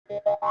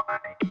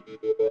What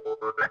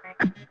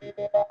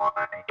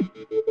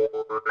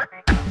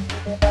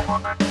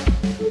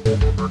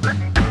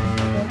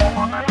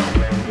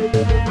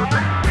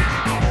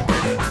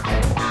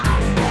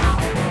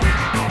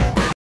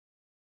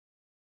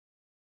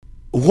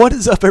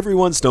is up,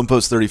 everyone?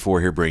 StonePost34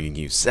 here, bringing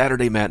you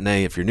Saturday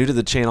Matinee. If you're new to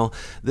the channel,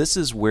 this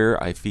is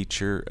where I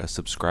feature a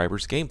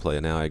subscriber's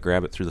gameplay. Now I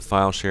grab it through the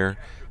file share,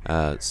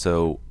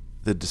 so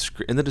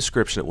in the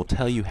description it will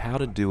tell you how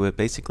to do it.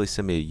 Basically,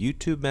 send me a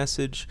YouTube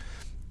message,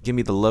 give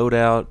me the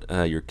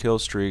loadout, your kill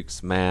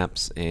streaks,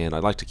 maps, and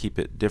I'd like to keep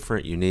it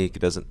different, unique. It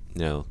doesn't,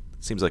 it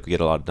seems like we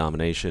get a lot of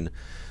domination.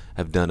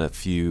 I've done a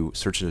few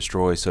search and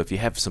destroy, so if you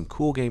have some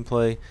cool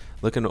gameplay,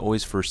 looking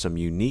always for some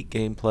unique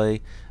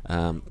gameplay,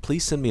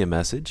 please send me a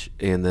message,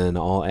 and then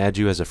I'll add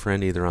you as a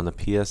friend either on the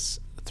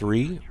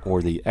PS3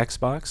 or the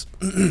Xbox.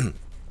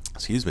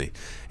 Excuse me,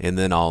 and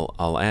then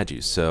I'll add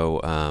you. So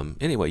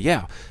anyway,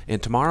 yeah,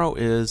 and tomorrow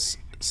is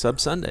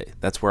Sub Sunday.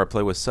 That's where I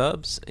play with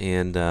subs,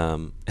 and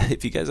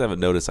if you guys haven't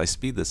noticed, I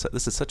speed this.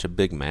 This is such a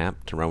big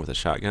map to run with a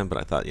shotgun, but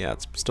I thought, yeah,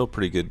 it's still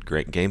pretty good,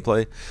 great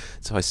gameplay.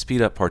 So I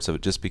speed up parts of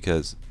it just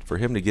because for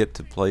him to get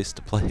to place,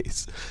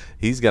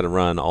 he's got to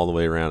run all the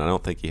way around. I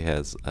don't think he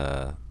has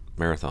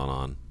marathon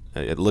on.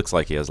 It looks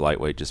like he has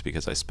lightweight just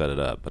because I sped it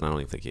up, but I don't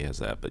even think he has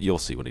that. But you'll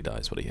see when he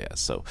dies what he has.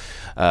 So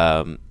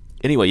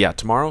anyway, yeah,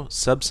 tomorrow,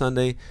 Sub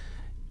Sunday,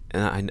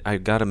 and I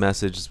got a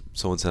message.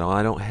 Someone said, oh,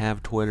 I don't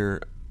have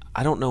Twitter.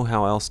 I don't know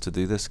how else to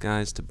do this,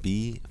 guys, to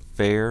be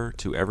fair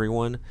to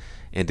everyone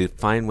and to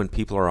find when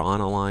people are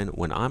on online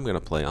when I'm going to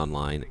play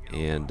online.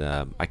 And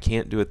I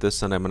can't do it this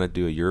Sunday. I'm going to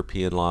do a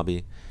European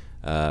lobby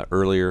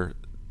earlier.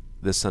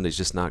 This Sunday's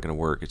just not going to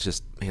work. It's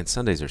just, man,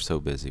 Sundays are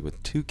so busy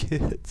with 2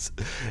 kids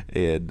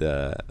and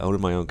owning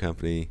my own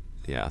company.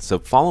 Yeah, so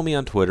follow me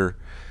on Twitter,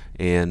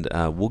 and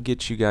we'll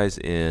get you guys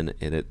in.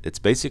 And it's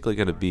basically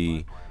going to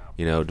be,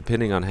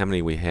 depending on how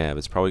many we have,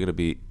 it's probably going to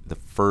be the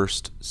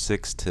first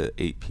 6 to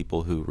 8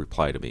 people who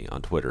reply to me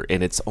on Twitter.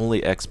 And it's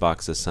only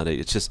Xbox this Sunday.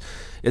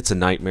 It's a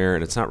nightmare,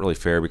 and it's not really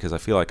fair because I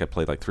feel like I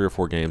played like 3 or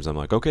 4 games. I'm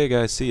like, okay,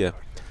 guys, see ya.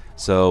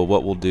 So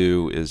what we'll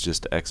do is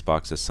just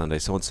Xbox this Sunday.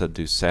 Someone said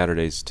do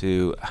Saturdays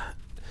too.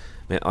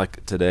 Man,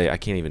 like today, I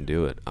can't even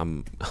do it.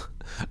 I'm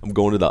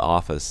going to the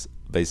office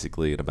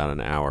basically in about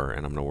an hour,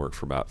 and I'm going to work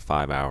for about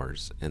 5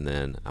 hours, and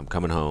then I'm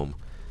coming home,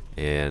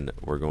 and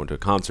we're going to a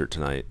concert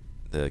tonight,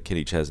 the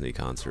Kenny Chesney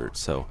concert.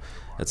 So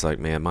it's like,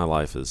 man, my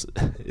life is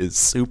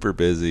super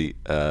busy.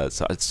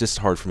 So it's just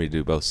hard for me to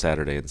do both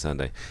Saturday and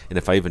Sunday. And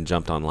if I even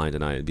jumped online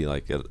tonight, it'd be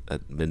like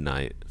at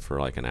midnight for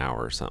like an hour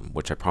or something,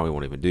 which I probably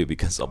won't even do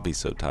because I'll be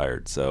so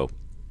tired. So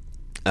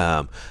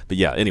but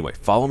yeah, anyway,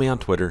 follow me on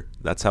Twitter.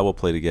 That's how we'll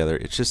play together.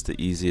 It's just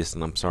the easiest,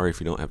 and I'm sorry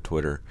if you don't have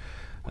Twitter.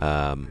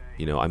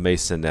 I may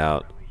send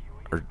out,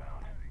 or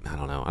I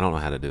don't know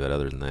how to do it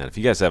other than that. If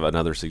you guys have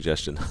another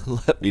suggestion,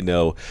 let me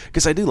know,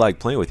 because I do like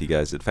playing with you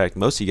guys. In fact,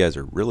 most of you guys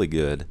are really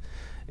good,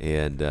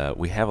 and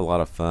we have a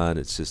lot of fun.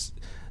 It's just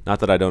not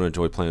that I don't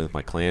enjoy playing with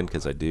my clan,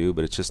 because I do,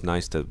 but it's just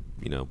nice to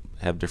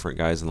have different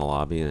guys in the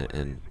lobby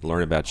and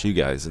learn about you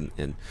guys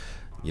and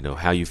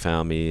how you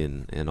found me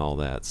and all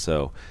that.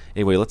 So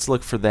anyway, let's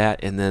look for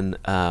that. And then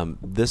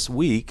this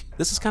week,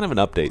 this is kind of an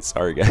update.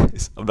 Sorry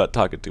guys, I'm not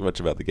talking too much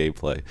about the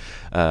gameplay,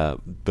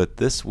 but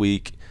this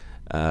week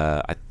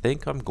I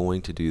think I'm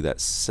going to do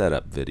that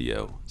setup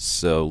video,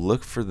 so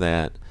look for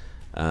that.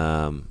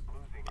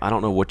 I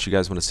don't know what you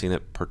guys want to see in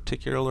it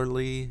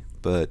particularly,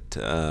 but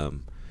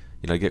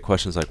I get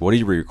questions like, what do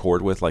you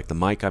record with? Like the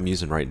mic I'm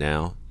using right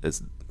now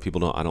is, I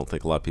don't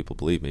think a lot of people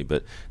believe me,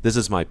 but this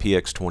is my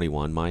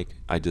PX21 mic.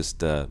 I just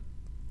put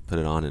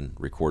it on and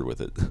record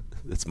with it.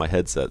 It's my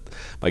headset,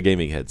 my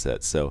gaming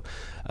headset. So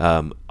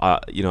I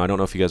don't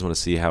know if you guys want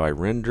to see how I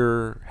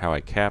render, how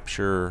I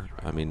capture.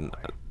 I mean,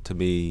 to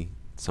me,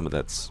 some of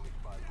that's,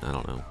 I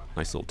don't know,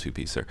 nice little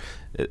 2-piece there.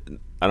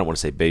 I don't want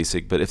to say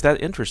basic, but if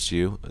that interests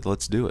you,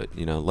 let's do it.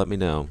 Let me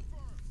know.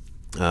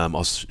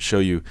 I'll show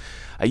you.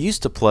 I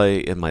used to play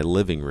in my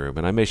living room,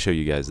 and I may show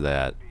you guys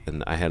that.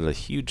 And I had a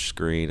huge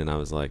screen, and I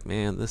was like,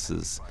 man,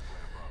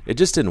 it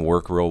just didn't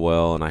work real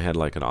well. And I had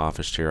like an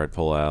office chair I'd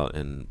pull out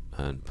and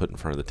put in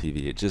front of the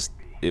TV.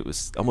 It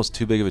was almost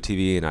too big of a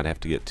TV, and I'd have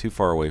to get too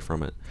far away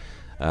from it.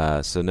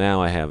 So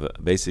now I have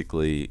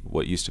basically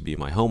what used to be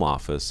my home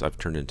office. I've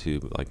turned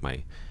into like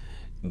my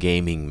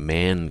gaming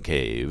man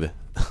cave.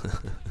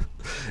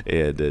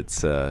 And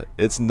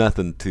it's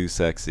nothing too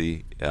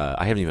sexy.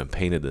 I haven't even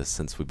painted this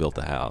since we built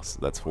the house.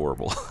 That's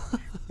horrible.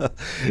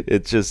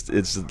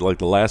 It's like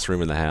the last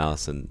room in the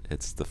house, and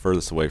it's the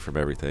furthest away from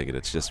everything, and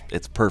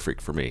it's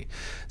perfect for me.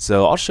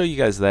 So I'll show you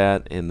guys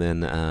that, and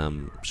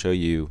then show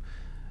you,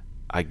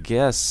 I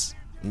guess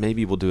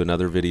maybe we'll do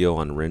another video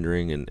on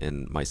rendering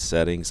and my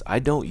settings. I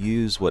don't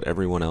use what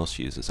everyone else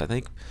uses. I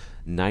think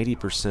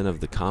 90% of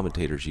the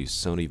commentators use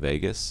Sony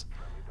Vegas.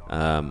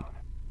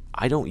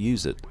 I don't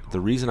use it.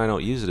 The reason I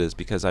don't use it is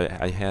because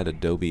I had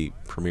Adobe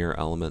Premiere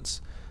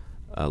Elements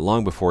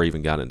long before I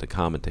even got into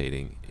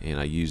commentating, and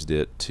I used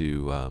it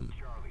to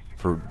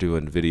for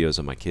doing videos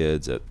of my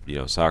kids at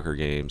soccer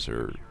games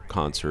or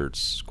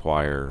concerts,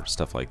 choir,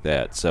 stuff like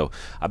that. So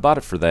I bought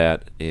it for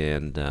that,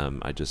 and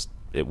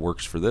it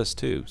works for this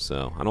too.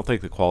 So I don't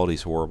think the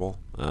quality's horrible.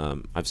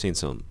 I've seen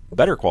some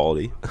better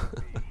quality,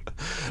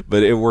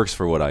 but it works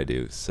for what I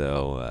do.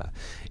 So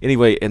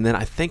anyway, and then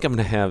I think I'm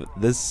gonna have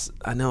this.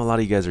 I know a lot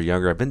of you guys are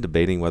younger. I've been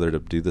debating whether to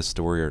do this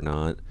story or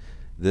not.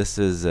 This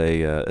is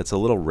it's a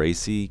little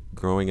racy.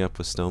 Growing up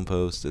with Stone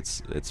Post,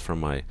 it's from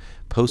my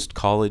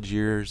post-college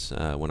years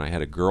when I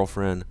had a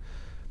girlfriend.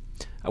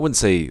 I wouldn't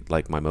say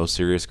like my most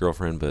serious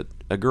girlfriend, but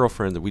a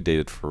girlfriend that we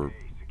dated for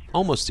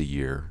almost a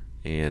year,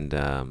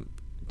 and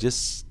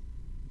just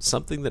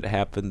something that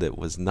happened that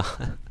was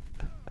not.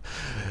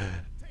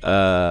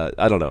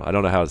 I don't know. I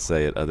don't know how to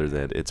say it other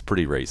than it's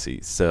pretty racy.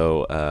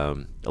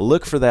 So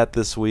look for that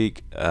this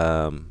week.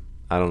 I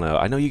don't know.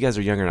 I know you guys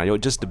are younger, and I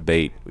just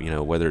debate,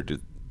 whether to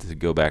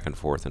go back and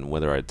forth and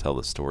whether I'd tell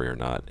the story or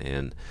not.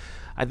 And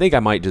I think I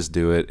might just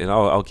do it, and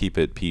I'll keep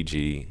it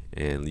PG,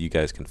 and you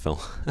guys can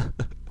fill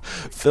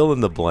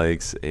in the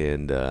blanks,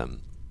 and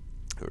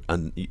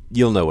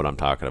you'll know what I'm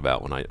talking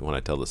about when I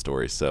tell the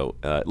story. So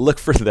look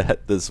for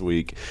that this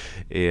week,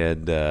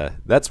 and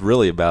that's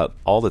really about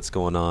all that's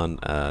going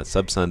on.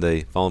 Sub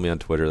Sunday, follow me on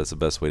Twitter. That's the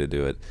best way to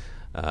do it.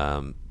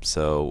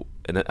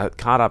 And at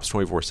COD Ops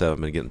 24/7,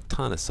 I've been getting a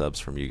ton of subs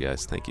from you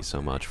guys. Thank you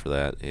so much for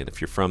that. And if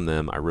you're from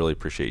them, I really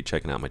appreciate you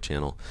checking out my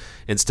channel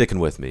and sticking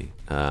with me.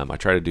 I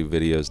try to do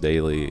videos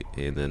daily,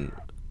 and then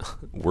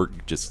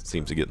work just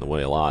seems to get in the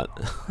way a lot.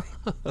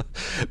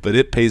 But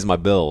it pays my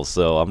bills,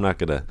 so I'm not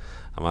gonna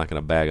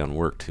bag on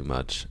work too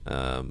much.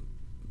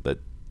 But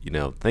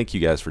thank you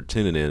guys for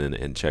tuning in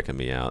and checking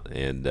me out.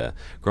 And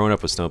growing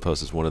up with Stone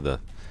Post is one of the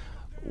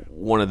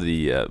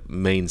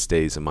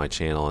mainstays of my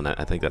channel, and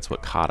I think that's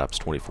what COD Ops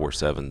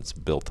 24/7's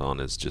built on,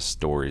 is just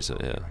stories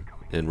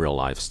in real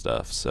life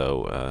stuff.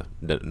 So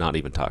not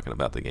even talking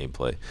about the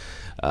gameplay.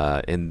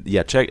 And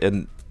yeah,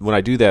 and when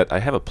I do that, I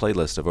have a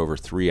playlist of over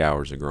 3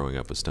 hours of growing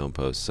up with Stone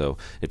Post. So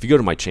if you go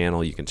to my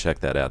channel, you can check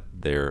that out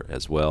there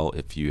as well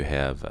if you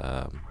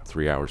have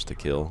 3 hours to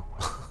kill.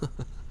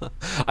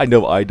 I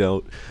know I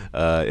don't.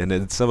 And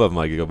then some of them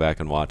I go back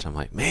and watch. I'm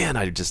like, man,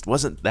 I just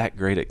wasn't that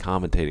great at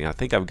commentating. I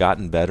think I've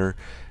gotten better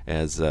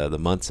as the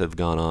months have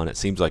gone on. It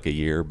seems like a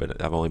year, but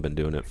I've only been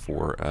doing it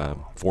for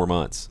 4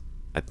 months,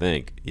 I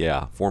think.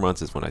 Yeah, 4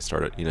 months is when I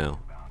started, It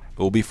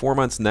will be 4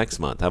 months next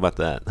month. How about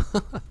that?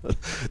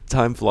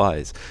 Time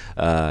flies.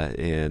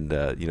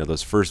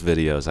 Those first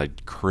videos, I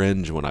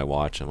cringe when I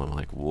watch them. I'm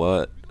like,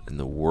 what in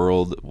the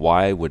world?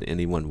 Why would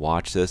anyone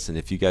watch this? And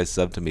if you guys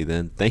sub to me,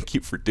 then thank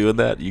you for doing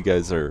that. You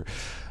guys are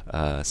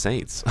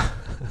saints,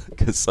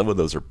 because some of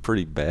those are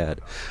pretty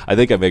bad. I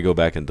think I may go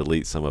back and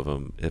delete some of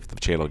them if the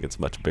channel gets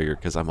much bigger,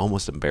 because I'm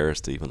almost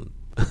embarrassed to even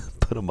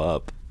put them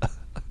up.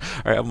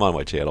 All right, I'm on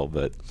my channel,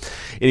 but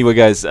anyway,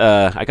 guys,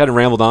 I kind of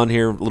rambled on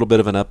here. A little bit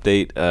of an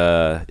update.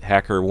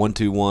 Hacker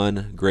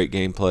 121, great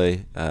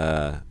gameplay.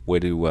 Way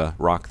to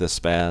rock the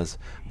SPAS.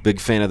 Big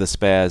fan of the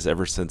SPAS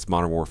ever since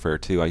Modern Warfare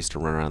 2. I used to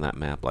run around that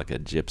map like a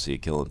gypsy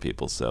killing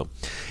people. So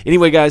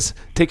anyway, guys,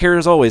 take care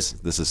as always.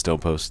 This is Stone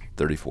Post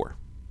 34.